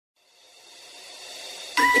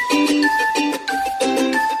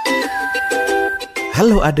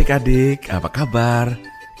Halo adik-adik, apa kabar?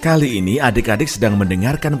 Kali ini adik-adik sedang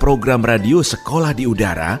mendengarkan program radio Sekolah di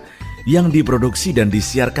Udara yang diproduksi dan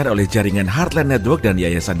disiarkan oleh jaringan Heartline Network dan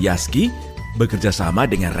Yayasan Yaski bekerja sama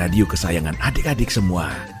dengan radio kesayangan adik-adik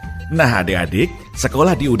semua. Nah adik-adik,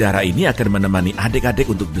 Sekolah di Udara ini akan menemani adik-adik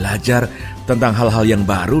untuk belajar tentang hal-hal yang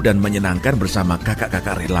baru dan menyenangkan bersama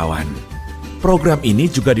kakak-kakak relawan. Program ini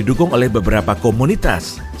juga didukung oleh beberapa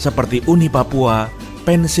komunitas seperti Uni Papua,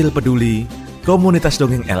 Pensil Peduli, Komunitas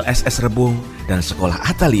Dongeng LSS Rebung, dan Sekolah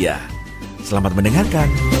Atalia. Selamat mendengarkan.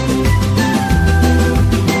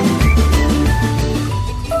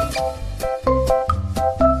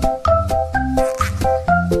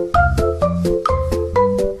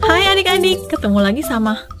 Hai adik-adik, ketemu lagi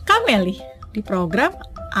sama Kak Meli di program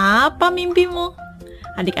Apa Mimpimu?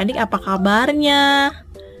 Adik-adik apa kabarnya?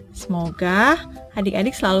 Semoga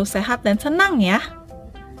adik-adik selalu sehat dan senang ya.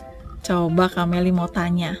 Coba Kak Meli mau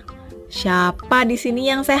tanya, siapa di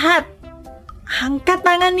sini yang sehat? Angkat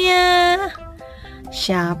tangannya.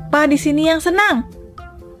 Siapa di sini yang senang?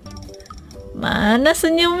 Mana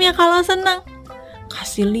senyumnya kalau senang?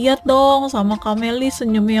 Kasih lihat dong sama Kak Meli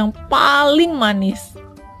senyum yang paling manis.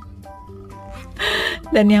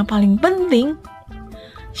 Dan yang paling penting,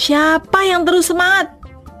 siapa yang terus semangat?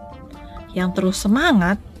 Yang terus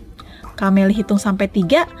semangat, Kak Meli hitung sampai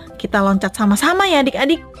 3, kita loncat sama-sama ya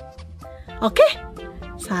adik-adik. Oke?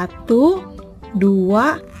 1, 2,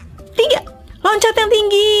 3. Loncat yang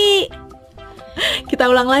tinggi. Kita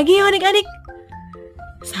ulang lagi ya adik-adik.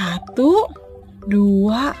 1, 2,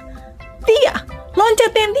 3.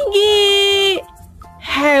 Loncat yang tinggi.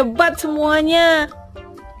 Hebat semuanya.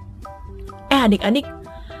 Adik-adik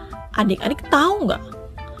tahu nggak?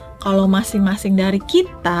 Kalau masing-masing dari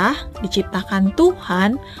kita diciptakan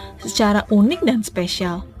Tuhan secara unik dan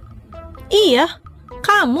spesial. Iya,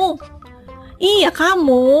 kamu.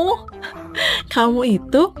 Kamu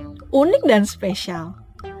itu unik dan spesial.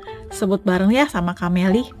 Sebut bareng ya sama Kak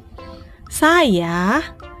Meli. Saya,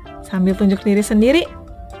 sambil tunjuk diri sendiri,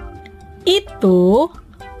 itu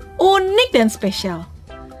unik dan spesial.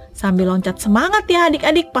 Sambil loncat semangat ya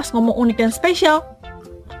adik-adik pas ngomong unik dan spesial.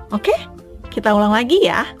 Oke, kita ulang lagi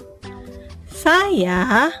ya.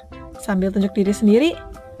 Saya, sambil tunjuk diri sendiri,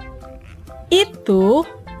 itu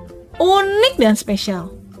unik dan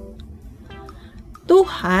spesial.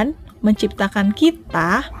 Tuhan menciptakan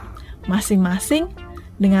kita masing-masing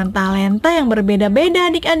dengan talenta yang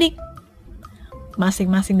berbeda-beda adik-adik.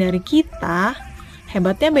 Masing-masing dari kita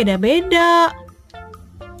hebatnya beda-beda.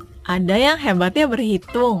 Ada yang hebatnya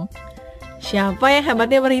berhitung. Siapa yang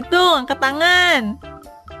hebatnya berhitung? Angkat tangan.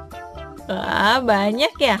 Wah,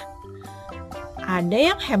 banyak ya.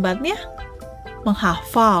 Ada yang hebatnya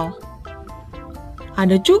menghafal.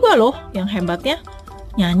 Ada juga loh yang hebatnya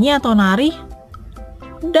nyanyi atau nari.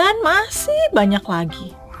 Dan masih banyak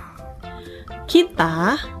lagi.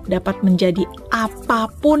 Kita dapat menjadi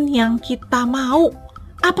apapun yang kita mau.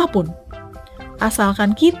 Apapun.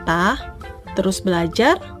 Asalkan kita terus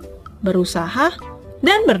belajar, berusaha,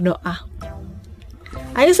 dan berdoa.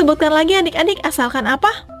 Ayo sebutkan lagi adik-adik, asalkan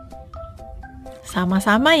apa?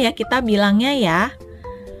 Sama-sama ya kita bilangnya ya.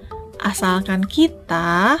 Asalkan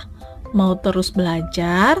kita mau terus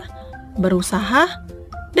belajar, berusaha,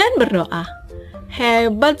 dan berdoa.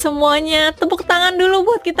 Hebat semuanya, tepuk tangan dulu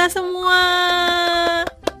buat kita semua.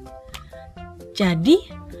 Jadi,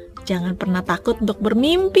 jangan pernah takut untuk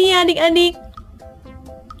bermimpi adik-adik.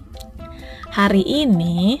 Hari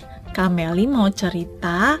ini, Kak Meli mau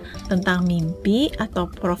cerita tentang mimpi atau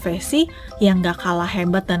profesi yang gak kalah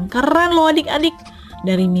hebat dan keren loh adik-adik.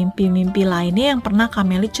 Dari mimpi-mimpi lainnya yang pernah Kak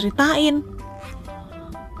Meli ceritain.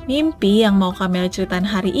 Mimpi yang mau Kak Meli ceritain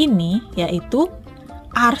hari ini yaitu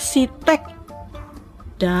arsitek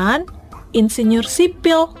dan insinyur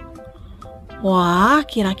sipil. Wah,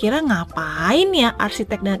 kira-kira ngapain ya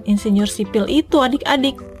arsitek dan insinyur sipil itu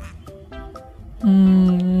adik-adik?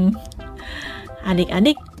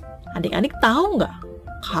 Adik-adik tahu nggak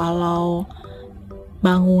kalau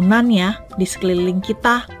bangunan ya di sekeliling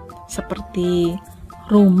kita seperti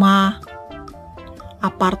rumah,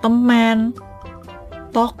 apartemen,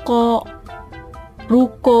 toko,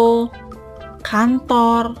 ruko,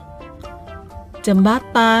 kantor,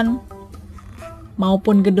 jembatan,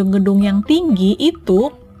 maupun gedung-gedung yang tinggi itu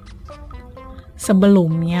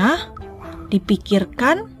sebelumnya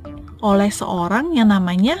dipikirkan oleh seorang yang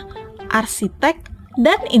namanya arsitek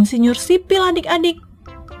dan insinyur sipil adik-adik.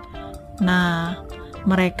 Nah,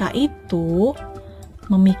 mereka itu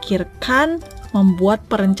memikirkan membuat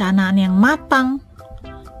perencanaan yang matang.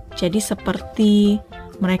 Jadi seperti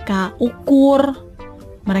mereka ukur,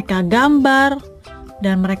 mereka gambar,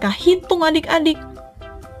 dan mereka hitung adik-adik.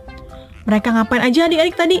 Mereka ngapain aja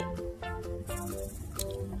adik-adik tadi?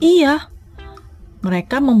 Iya,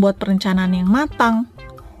 mereka membuat perencanaan yang matang,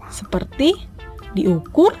 seperti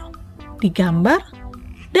diukur, digambar,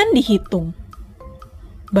 dan dihitung.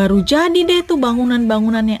 Baru jadi deh tuh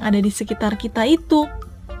bangunan-bangunan yang ada di sekitar kita itu.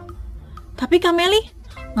 Tapi Kak Meli,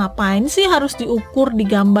 ngapain sih harus diukur,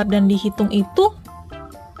 digambar, dan dihitung itu?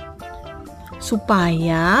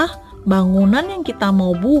 Supaya bangunan yang kita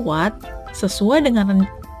mau buat sesuai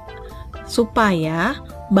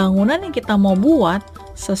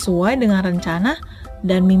dengan rencana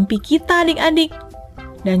dan mimpi kita adik-adik.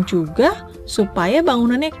 Dan juga supaya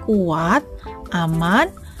bangunannya kuat, aman,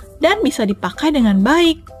 dan bisa dipakai dengan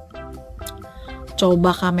baik.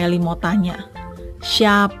 Coba Kak Meli mau tanya,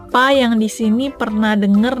 siapa yang di sini pernah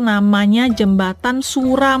dengar namanya jembatan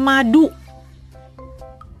Suramadu?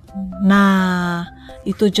 Nah,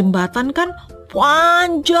 itu jembatan kan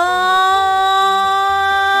panjang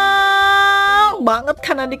banget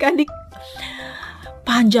kan adik-adik.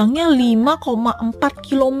 Panjangnya 5,4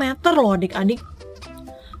 km loh adik-adik.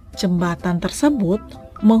 Jembatan tersebut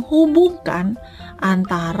menghubungkan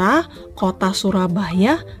antara kota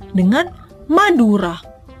Surabaya dengan Madura.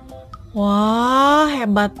 Wah,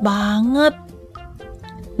 hebat banget.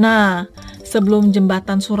 Nah, sebelum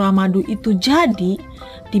jembatan Suramadu itu jadi,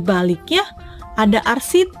 di baliknya ada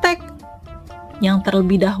arsitek yang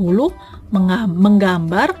terlebih dahulu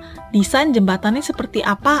menggambar desain jembatannya seperti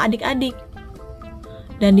apa adik-adik.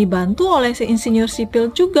 Dan dibantu oleh insinyur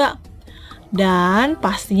sipil juga. Dan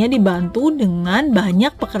pastinya dibantu dengan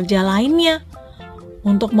banyak pekerja lainnya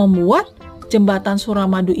untuk membuat jembatan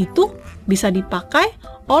Suramadu itu bisa dipakai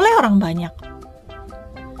oleh orang banyak.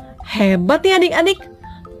 Hebat ya adik-adik.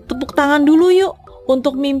 Tepuk tangan dulu yuk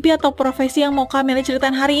untuk mimpi atau profesi yang mau Kak Meli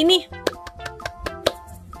ceritain hari ini.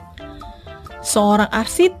 Seorang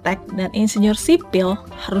arsitek dan insinyur sipil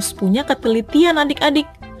harus punya ketelitian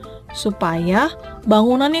adik-adik supaya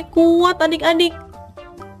bangunannya kuat adik-adik.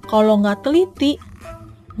 Kalau nggak teliti,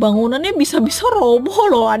 bangunannya bisa-bisa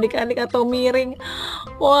roboh loh adik-adik atau miring.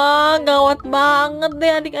 Wah, gawat banget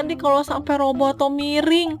deh adik-adik kalau sampai roboh atau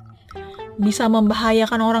miring. Bisa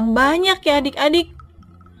membahayakan orang banyak ya adik-adik.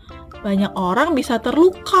 Banyak orang bisa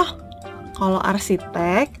terluka kalau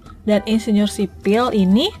arsitek dan insinyur sipil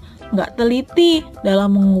ini nggak teliti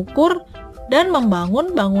dalam mengukur dan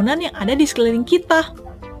membangun bangunan yang ada di sekeliling kita.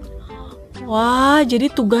 Wah,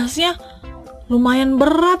 jadi tugasnya lumayan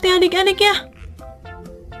berat ya adik-adik ya.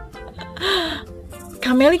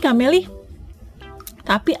 Kak Meli,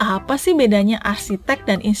 tapi apa sih bedanya arsitek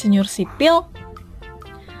dan insinyur sipil?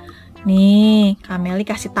 Nih, Kak Meli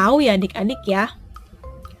kasih tahu ya adik-adik ya.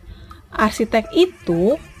 Arsitek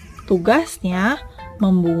itu tugasnya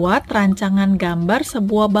membuat rancangan gambar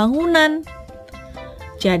sebuah bangunan.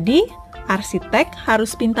 Jadi, arsitek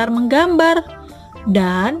harus pintar menggambar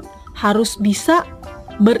dan harus bisa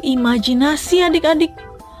berimajinasi adik-adik,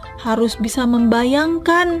 harus bisa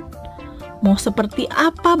membayangkan mau seperti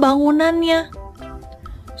apa bangunannya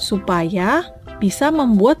supaya bisa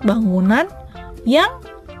membuat bangunan yang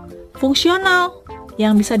fungsional,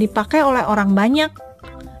 yang bisa dipakai oleh orang banyak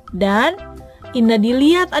dan indah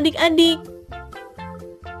dilihat adik-adik.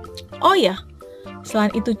 Oh ya, selain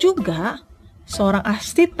itu juga seorang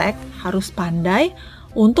arsitek harus pandai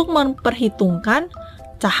untuk memperhitungkan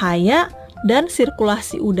cahaya dan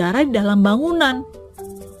sirkulasi udara di dalam bangunan.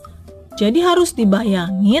 Jadi harus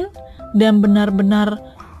dibayangin dan benar-benar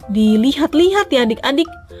dilihat-lihat ya adik-adik.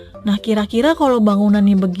 Nah, kira-kira kalau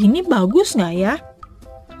bangunannya begini bagus nggak ya?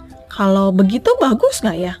 Kalau begitu bagus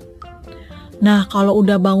nggak ya? Nah, kalau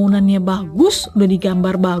udah bangunannya bagus, udah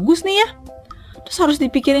digambar bagus nih ya, terus harus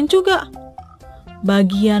dipikirin juga,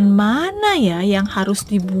 bagian mana ya yang harus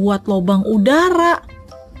dibuat lubang udara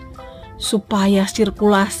supaya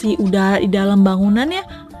sirkulasi udara di dalam bangunannya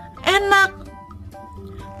enak.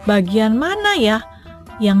 Bagian mana ya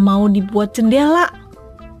yang mau dibuat jendela?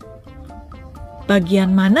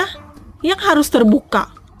 Bagian mana yang harus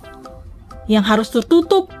terbuka? Yang harus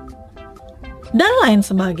tertutup? Dan lain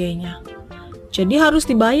sebagainya. Jadi harus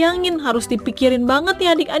dibayangin, harus dipikirin banget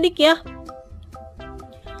ya adik-adik ya.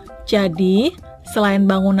 Jadi, selain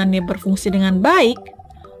bangunannya berfungsi dengan baik,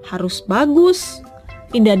 harus bagus,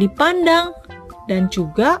 indah dipandang, dan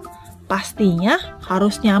juga pastinya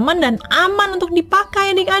harus nyaman dan aman untuk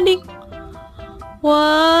dipakai adik-adik.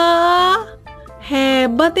 Wah,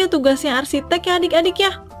 hebat ya tugasnya arsitek ya adik-adik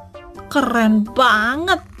ya. Keren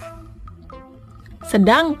banget.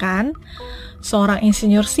 Sedangkan seorang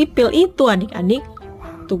insinyur sipil itu adik-adik,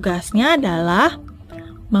 tugasnya adalah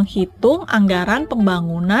menghitung anggaran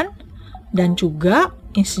pembangunan dan juga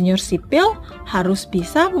insinyur sipil harus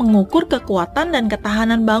bisa mengukur kekuatan dan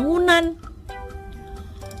ketahanan bangunan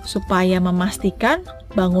supaya memastikan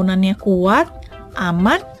bangunannya kuat,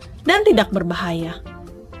 aman, dan tidak berbahaya.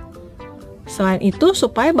 Selain itu,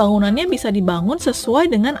 supaya bangunannya bisa dibangun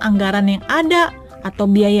sesuai dengan anggaran yang ada atau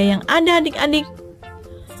biaya yang ada, adik-adik.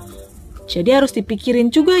 Jadi harus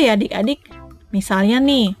dipikirin juga ya, adik-adik. Misalnya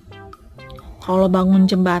nih, kalau bangun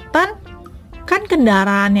jembatan, kan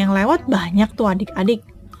kendaraan yang lewat banyak tuh adik-adik.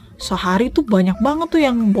 Sehari tuh banyak banget tuh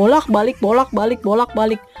yang bolak-balik.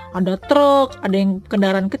 Ada truk, ada yang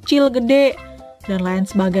kendaraan kecil, gede, dan lain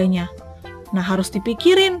sebagainya. Nah, harus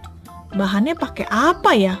dipikirin bahannya pakai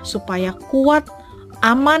apa ya supaya kuat,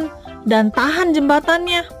 aman, dan tahan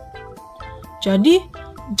jembatannya. Jadi,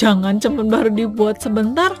 jangan cuma baru dibuat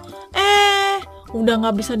sebentar, udah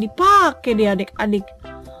nggak bisa dipakai deh adik-adik.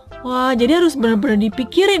 Wah, jadi harus benar-benar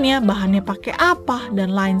dipikirin ya bahannya pakai apa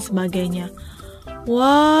dan lain sebagainya.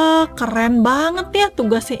 Wah, keren banget ya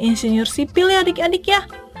tugasnya insinyur sipil ya adik-adik ya.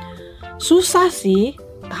 Susah sih,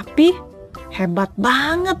 tapi hebat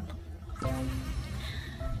banget.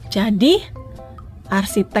 Jadi,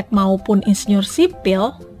 arsitek maupun insinyur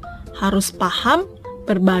sipil harus paham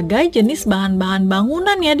berbagai jenis bahan-bahan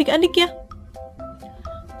bangunan ya adik-adik ya.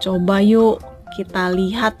 Coba yuk kita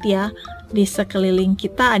lihat ya, di sekeliling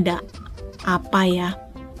kita ada apa ya?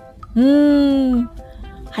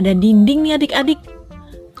 Ada dinding nih adik-adik.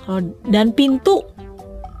 Dan pintu.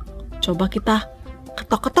 Coba kita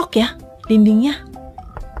ketok-ketok ya dindingnya.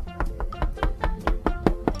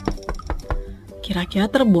 Kira-kira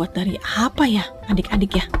terbuat dari apa ya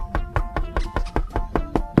adik-adik ya?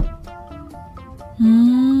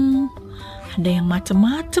 Ada yang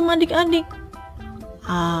macem-macem adik-adik.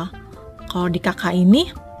 Kalau di kakak ini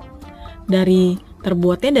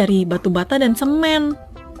terbuatnya dari batu bata dan semen.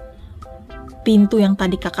 Pintu yang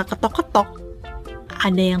tadi kakak ketok-ketok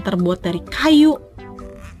ada yang terbuat dari kayu.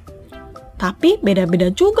 Tapi beda-beda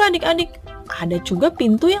juga adik-adik. Ada juga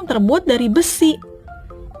pintu yang terbuat dari besi.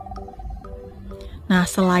 Nah,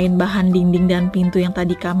 selain bahan dinding dan pintu yang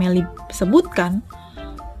tadi Kak Meli sebutkan,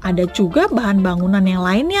 ada juga bahan bangunan yang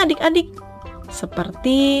lainnya adik-adik.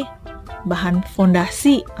 Seperti bahan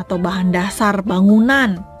fondasi atau bahan dasar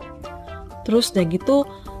bangunan. Terus udah gitu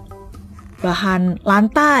bahan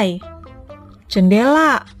lantai,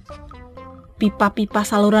 jendela, pipa-pipa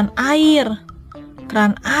saluran air,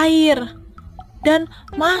 keran air, dan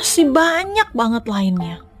masih banyak banget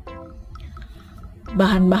lainnya.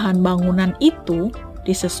 Bahan-bahan bangunan itu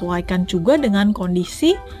disesuaikan juga dengan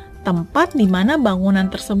kondisi tempat di mana bangunan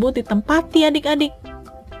tersebut ditempati adik-adik.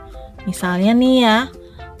 Misalnya nih ya,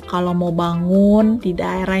 kalau mau bangun di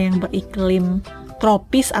daerah yang beriklim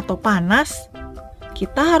tropis atau panas,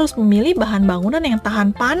 kita harus memilih bahan bangunan yang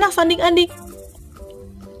tahan panas adik-adik.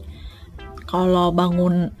 Kalau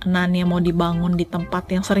bangunannya mau dibangun di tempat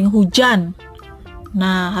yang sering hujan,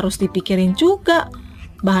 nah harus dipikirin juga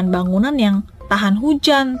bahan bangunan yang tahan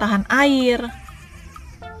hujan, tahan air.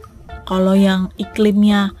 Kalau yang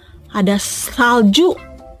iklimnya ada salju,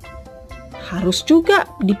 harus juga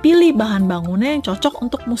dipilih bahan bangunan yang cocok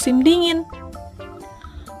untuk musim dingin.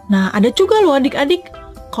 Nah, ada juga loh adik-adik,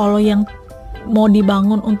 kalau yang mau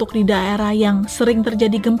dibangun untuk di daerah yang sering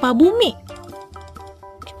terjadi gempa bumi,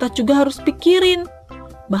 kita juga harus pikirin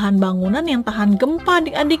bahan bangunan yang tahan gempa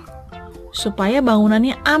adik-adik, supaya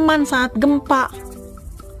bangunannya aman saat gempa,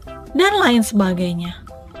 dan lain sebagainya.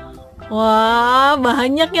 Wah,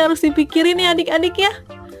 banyak yang harus dipikirin ya adik-adik ya.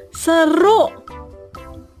 Seru!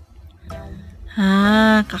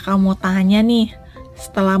 Kakak mau tanya nih,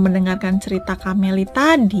 setelah mendengarkan cerita Kak Meli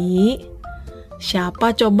tadi,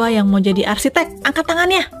 siapa coba yang mau jadi arsitek? Angkat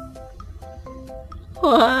tangannya!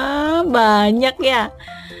 Wah, banyak ya.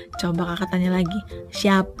 Coba kakak tanya lagi,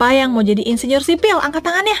 siapa yang mau jadi insinyur sipil? Angkat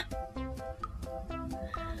tangannya!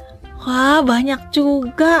 Wah, banyak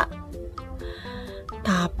juga.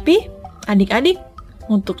 Tapi adik-adik,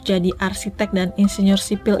 untuk jadi arsitek dan insinyur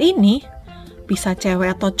sipil ini bisa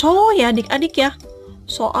cewek atau cowok ya adik-adik ya.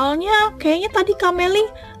 Soalnya kayaknya tadi Kak Meli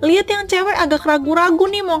lihat yang cewek agak ragu-ragu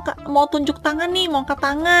nih mau tunjuk tangan nih, mau angkat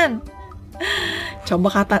tangan.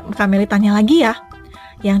 Coba Kak Meli tanya lagi ya.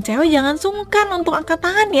 Yang cewek jangan sungkan untuk angkat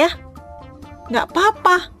tangan ya. Nggak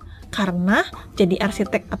apa-apa, karena jadi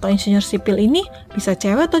arsitek atau insinyur sipil ini bisa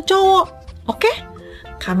cewek atau cowok. Oke?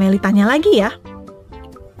 Kak Meli tanya lagi ya.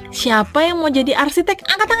 Siapa yang mau jadi arsitek?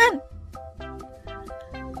 Angkat tangan.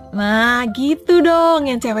 Nah, gitu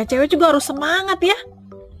dong. Yang cewek-cewek juga harus semangat ya.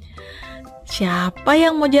 Siapa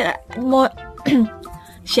yang mau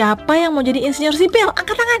jadi insinyur sipil?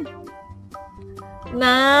 Angkat tangan.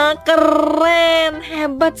 Nah, keren,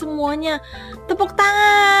 hebat semuanya. Tepuk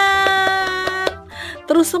tangan.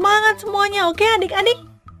 Terus semangat semuanya, oke adik-adik?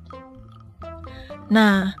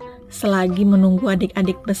 Nah, selagi menunggu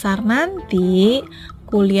adik-adik besar nanti,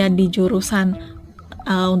 kuliah di jurusan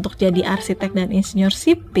untuk jadi arsitek dan insinyur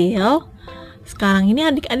sipil, sekarang ini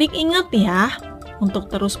adik-adik ingat ya,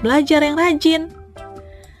 untuk terus belajar yang rajin.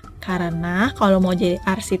 Karena kalau mau jadi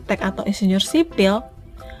arsitek atau insinyur sipil,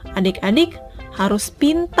 adik-adik harus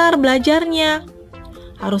pintar belajarnya,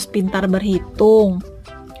 harus pintar berhitung,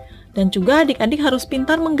 dan juga adik-adik harus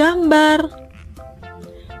pintar menggambar.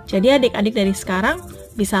 Jadi adik-adik dari sekarang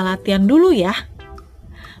bisa latihan dulu ya,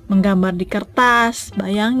 menggambar di kertas.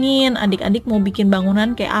 Bayangin adik-adik mau bikin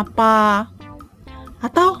bangunan kayak apa.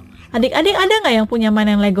 Atau adik-adik ada nggak yang punya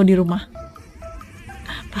mainan Lego di rumah?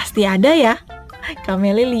 Pasti ada ya. Kak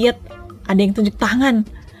Meli lihat ada yang tunjuk tangan.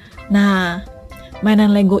 Nah,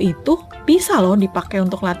 mainan Lego itu bisa loh dipakai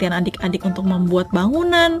untuk latihan adik-adik untuk membuat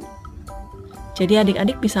bangunan. Jadi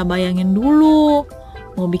adik-adik bisa bayangin dulu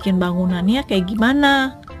mau bikin bangunannya kayak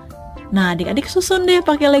gimana. Nah, adik-adik susun deh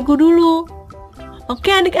pakai Lego dulu.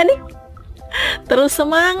 Oke adik-adik? Terus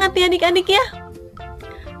semangat ya adik-adik ya.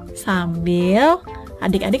 Sambil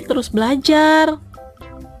adik-adik terus belajar,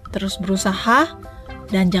 terus berusaha,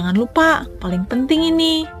 dan jangan lupa, paling penting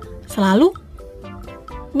ini, selalu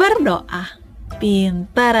berdoa.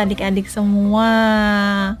 Pintar adik-adik semua.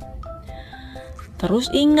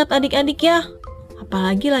 Terus ingat adik-adik ya,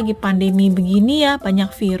 apalagi lagi pandemi begini ya,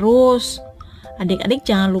 banyak virus. Adik-adik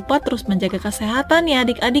jangan lupa terus menjaga kesehatan ya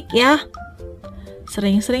adik-adik ya.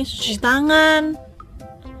 Sering-sering cuci tangan.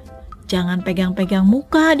 Jangan pegang-pegang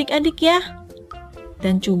muka adik-adik ya.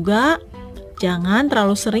 Dan juga jangan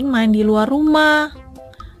terlalu sering main di luar rumah.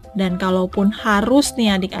 Dan kalaupun harus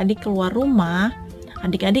nih adik-adik keluar rumah,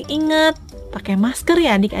 adik-adik ingat pakai masker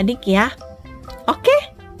ya adik-adik ya. Oke?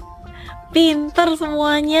 Pinter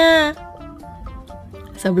semuanya.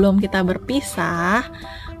 Sebelum kita berpisah,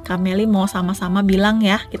 Kak Meli mau sama-sama bilang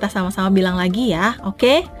ya, kita sama-sama bilang lagi ya,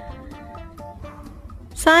 oke?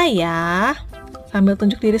 Saya, sambil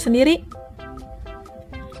tunjuk diri sendiri,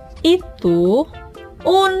 itu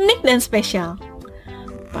unik dan spesial.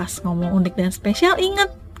 Pas ngomong unik dan spesial,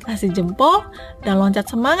 ingat, kasih jempol dan loncat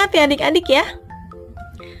semangat ya adik-adik ya.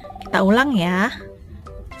 Kita ulang ya.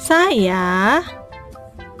 Saya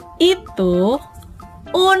itu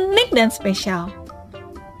unik dan spesial.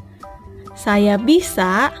 Saya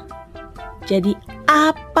bisa jadi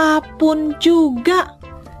apapun juga.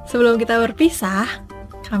 Sebelum kita berpisah,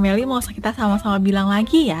 Kak Meli mau kita sama-sama bilang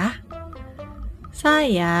lagi ya.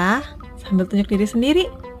 Saya, sambil tunjuk diri sendiri,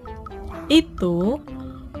 itu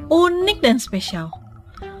unik dan spesial.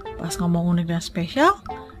 Pas ngomong unik dan spesial,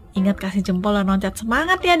 ingat kasih jempol dan loncat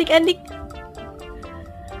semangat ya adik-adik.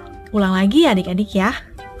 Ulang lagi ya adik-adik ya.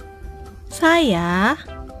 Saya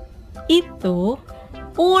itu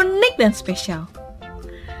unik dan spesial.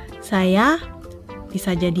 Saya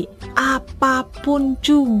bisa jadi apapun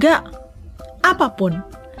juga. Apapun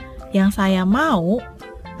yang saya mau,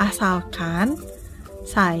 asalkan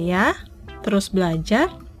saya terus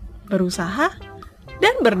belajar, berusaha,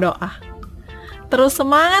 dan berdoa. Terus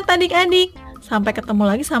semangat adik-adik. Sampai ketemu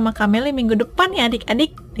lagi sama Kak Meli minggu depan ya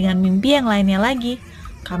adik-adik, dengan mimpi yang lainnya lagi.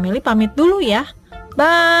 Kak Meli pamit dulu ya.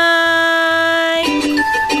 Bye!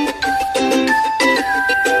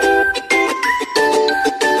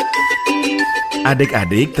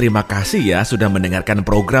 Adik-adik, terima kasih ya sudah mendengarkan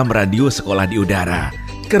program radio Sekolah di Udara.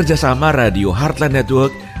 Kerjasama Radio Heartline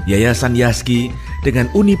Network, Yayasan Yaski, dengan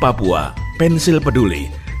Uni Papua, Pensil Peduli,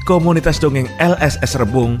 Komunitas Dongeng LSS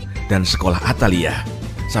Rebung, dan Sekolah Atalia.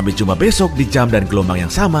 Sampai jumpa besok di jam dan gelombang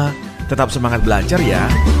yang sama. Tetap semangat belajar ya.